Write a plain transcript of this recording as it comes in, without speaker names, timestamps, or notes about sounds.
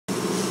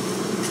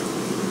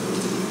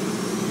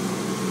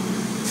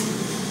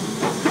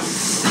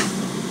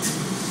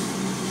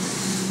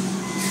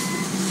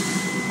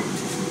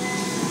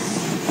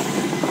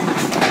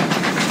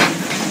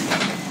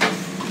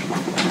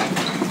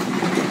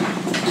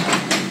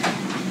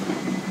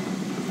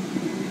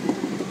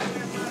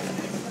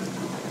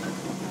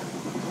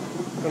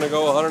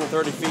go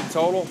 130 feet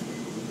total.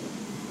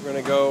 We're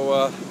going to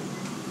go,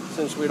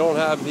 since we don't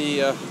have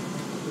the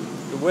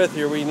width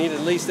here, we need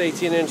at least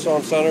 18-inch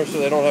on center so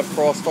they don't have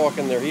crosstalk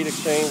in their heat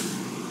exchange.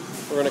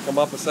 We're going to come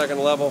up a second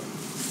level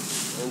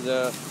and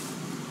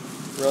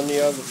run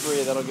the other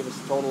three. That'll give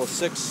us a total of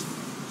six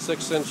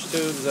 6-inch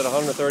tubes at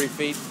 130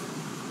 feet,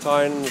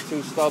 tying the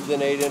two stubs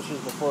in 8 inches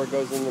before it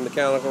goes in the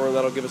mechanical room.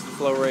 That'll give us the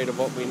flow rate of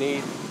what we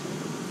need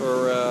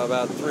for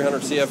about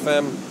 300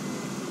 CFM,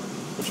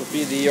 which will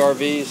feed the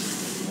ERVs,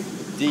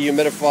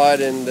 dehumidified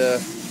and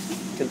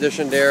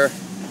conditioned air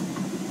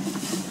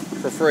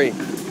for free.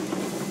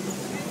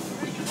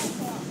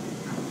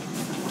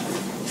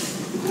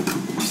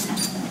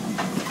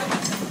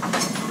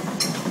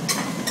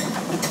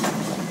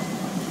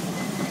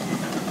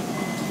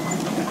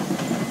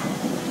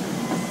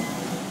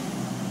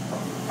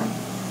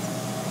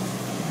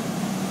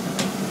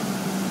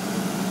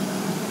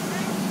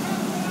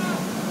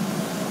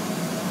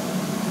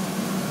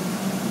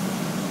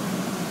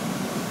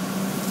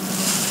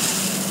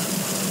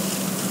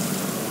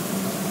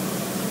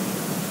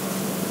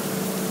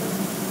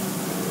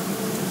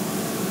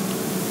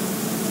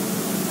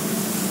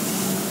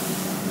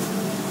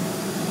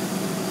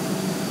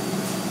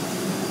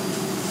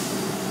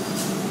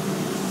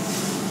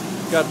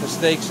 Got the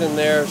stakes in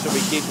there so we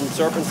keep them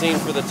serpentine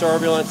for the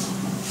turbulence.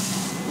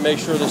 Make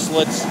sure the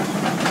slits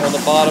on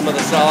the bottom of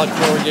the solid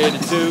corrugated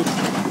tube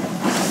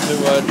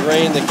to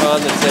drain the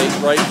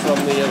condensate right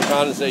from the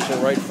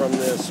condensation right from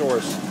the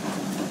source.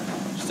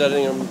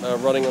 Setting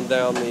them, running them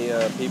down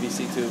the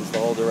PVC tubes the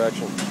whole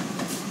direction.